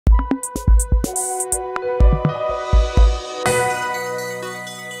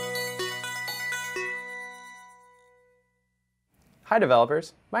Hi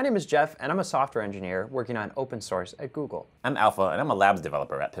developers, my name is Jeff and I'm a software engineer working on open source at Google. I'm Alpha and I'm a labs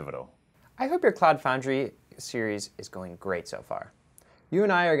developer at Pivotal. I hope your Cloud Foundry series is going great so far. You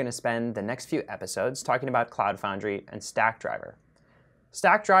and I are going to spend the next few episodes talking about Cloud Foundry and Stackdriver.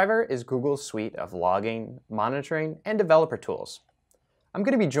 Stackdriver is Google's suite of logging, monitoring, and developer tools. I'm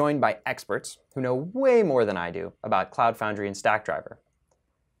going to be joined by experts who know way more than I do about Cloud Foundry and Stackdriver.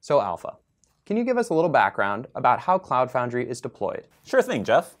 So Alpha, can you give us a little background about how Cloud Foundry is deployed? Sure thing,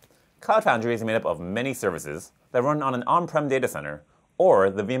 Jeff. Cloud Foundry is made up of many services that run on an on-prem data center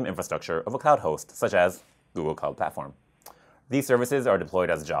or the VM infrastructure of a cloud host, such as Google Cloud Platform. These services are deployed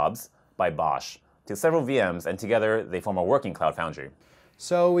as jobs by BOSH to several VMs, and together they form a working Cloud Foundry.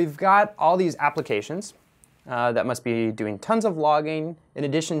 So we've got all these applications that must be doing tons of logging in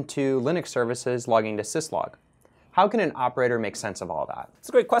addition to Linux services logging to syslog. How can an operator make sense of all that? It's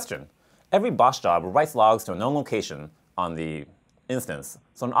a great question. Every BOSH job writes logs to a known location on the instance,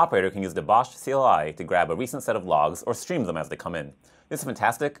 so an operator can use the BOSH CLI to grab a recent set of logs or stream them as they come in. This is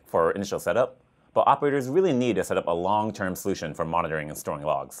fantastic for initial setup, but operators really need to set up a long-term solution for monitoring and storing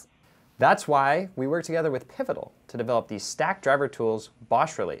logs. That's why we work together with Pivotal to develop the Stackdriver-tools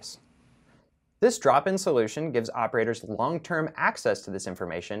BOSH release. This drop-in solution gives operators long-term access to this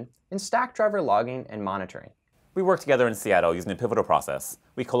information in Stackdriver Logging and Monitoring. We work together in Seattle using the Pivotal process.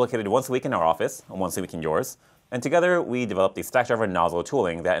 We co-located once a week in our office and once a week in yours, and together we developed the Stackdriver nozzle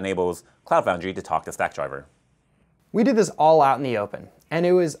tooling that enables Cloud Foundry to talk to Stackdriver. We did this all out in the open, and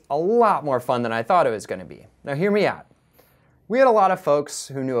it was a lot more fun than I thought it was going to be. Now hear me out. We had a lot of folks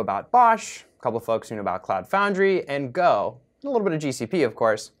who knew about BOSH, a couple of folks who knew about Cloud Foundry and Go, and a little bit of GCP of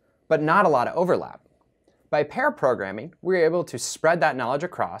course, but not a lot of overlap. By pair programming, we were able to spread that knowledge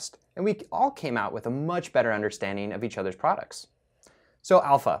across, and we all came out with a much better understanding of each other's products. So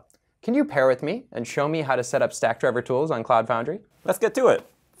Alpha, can you pair with me and show me how to set up Stackdriver tools on Cloud Foundry? Let's get to it.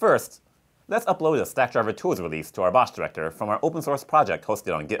 First, let's upload the Stackdriver tools release to our BOSH director from our open source project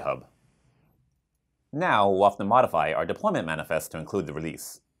hosted on GitHub. Now we'll have to modify our deployment manifest to include the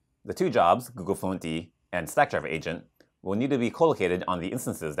release. The two jobs, Google Fluentd and Stackdriver Agent, will need to be co-located on the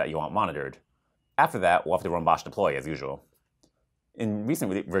instances that you want monitored. After that, we'll have to run BOSH deploy as usual. In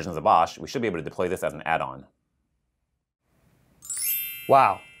recent versions of BOSH, we should be able to deploy this as an add-on.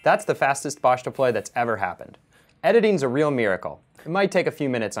 Wow, that's the fastest BOSH deploy that's ever happened. Editing's a real miracle. It might take a few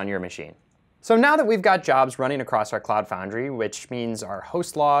minutes on your machine. So now that we've got jobs running across our Cloud Foundry, which means our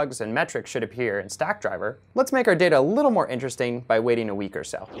host logs and metrics should appear in Stackdriver, let's make our data a little more interesting by waiting a week or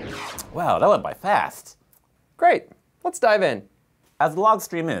so. Wow, that went by fast. Great, let's dive in. As the logs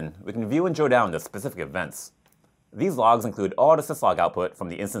stream in, we can view and drill down to specific events. These logs include all the syslog output from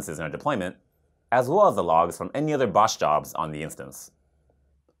the instances in our deployment, as well as the logs from any other BOSH jobs on the instance.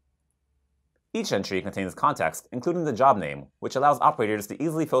 Each entry contains context, including the job name, which allows operators to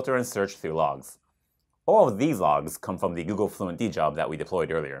easily filter and search through logs. All of these logs come from the Google Fluentd job that we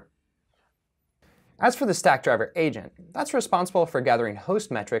deployed earlier. As for the Stackdriver agent, that's responsible for gathering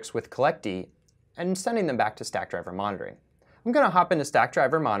host metrics with collectd and sending them back to Stackdriver monitoring. I'm going to hop into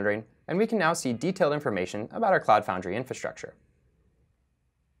Stackdriver monitoring, and we can now see detailed information about our Cloud Foundry infrastructure.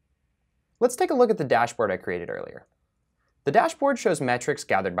 Let's take a look at the dashboard I created earlier. The dashboard shows metrics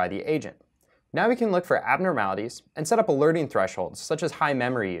gathered by the agent. Now we can look for abnormalities and set up alerting thresholds, such as high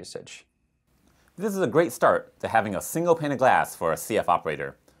memory usage. This is a great start to having a single pane of glass for a CF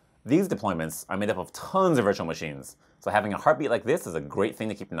operator. These deployments are made up of tons of virtual machines, so having a heartbeat like this is a great thing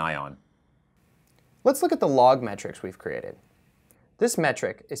to keep an eye on. Let's look at the log metrics we've created. This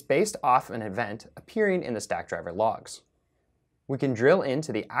metric is based off an event appearing in the Stackdriver logs. We can drill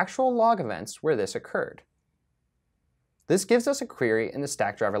into the actual log events where this occurred. This gives us a query in the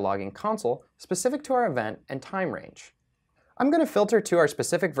Stackdriver logging console specific to our event and time range. I'm going to filter to our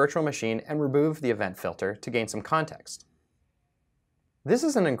specific virtual machine and remove the event filter to gain some context. This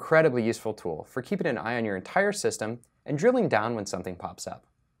is an incredibly useful tool for keeping an eye on your entire system and drilling down when something pops up.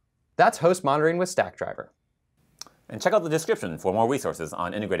 That's host monitoring with Stackdriver. And check out the description for more resources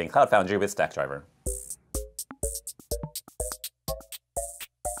on integrating Cloud Foundry with Stackdriver.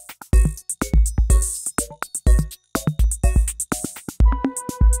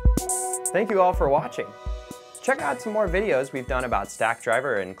 Thank you all for watching. Check out some more videos we've done about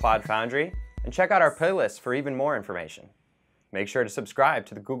Stackdriver and Cloud Foundry, and check out our playlist for even more information. Make sure to subscribe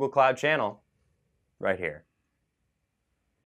to the Google Cloud channel right here.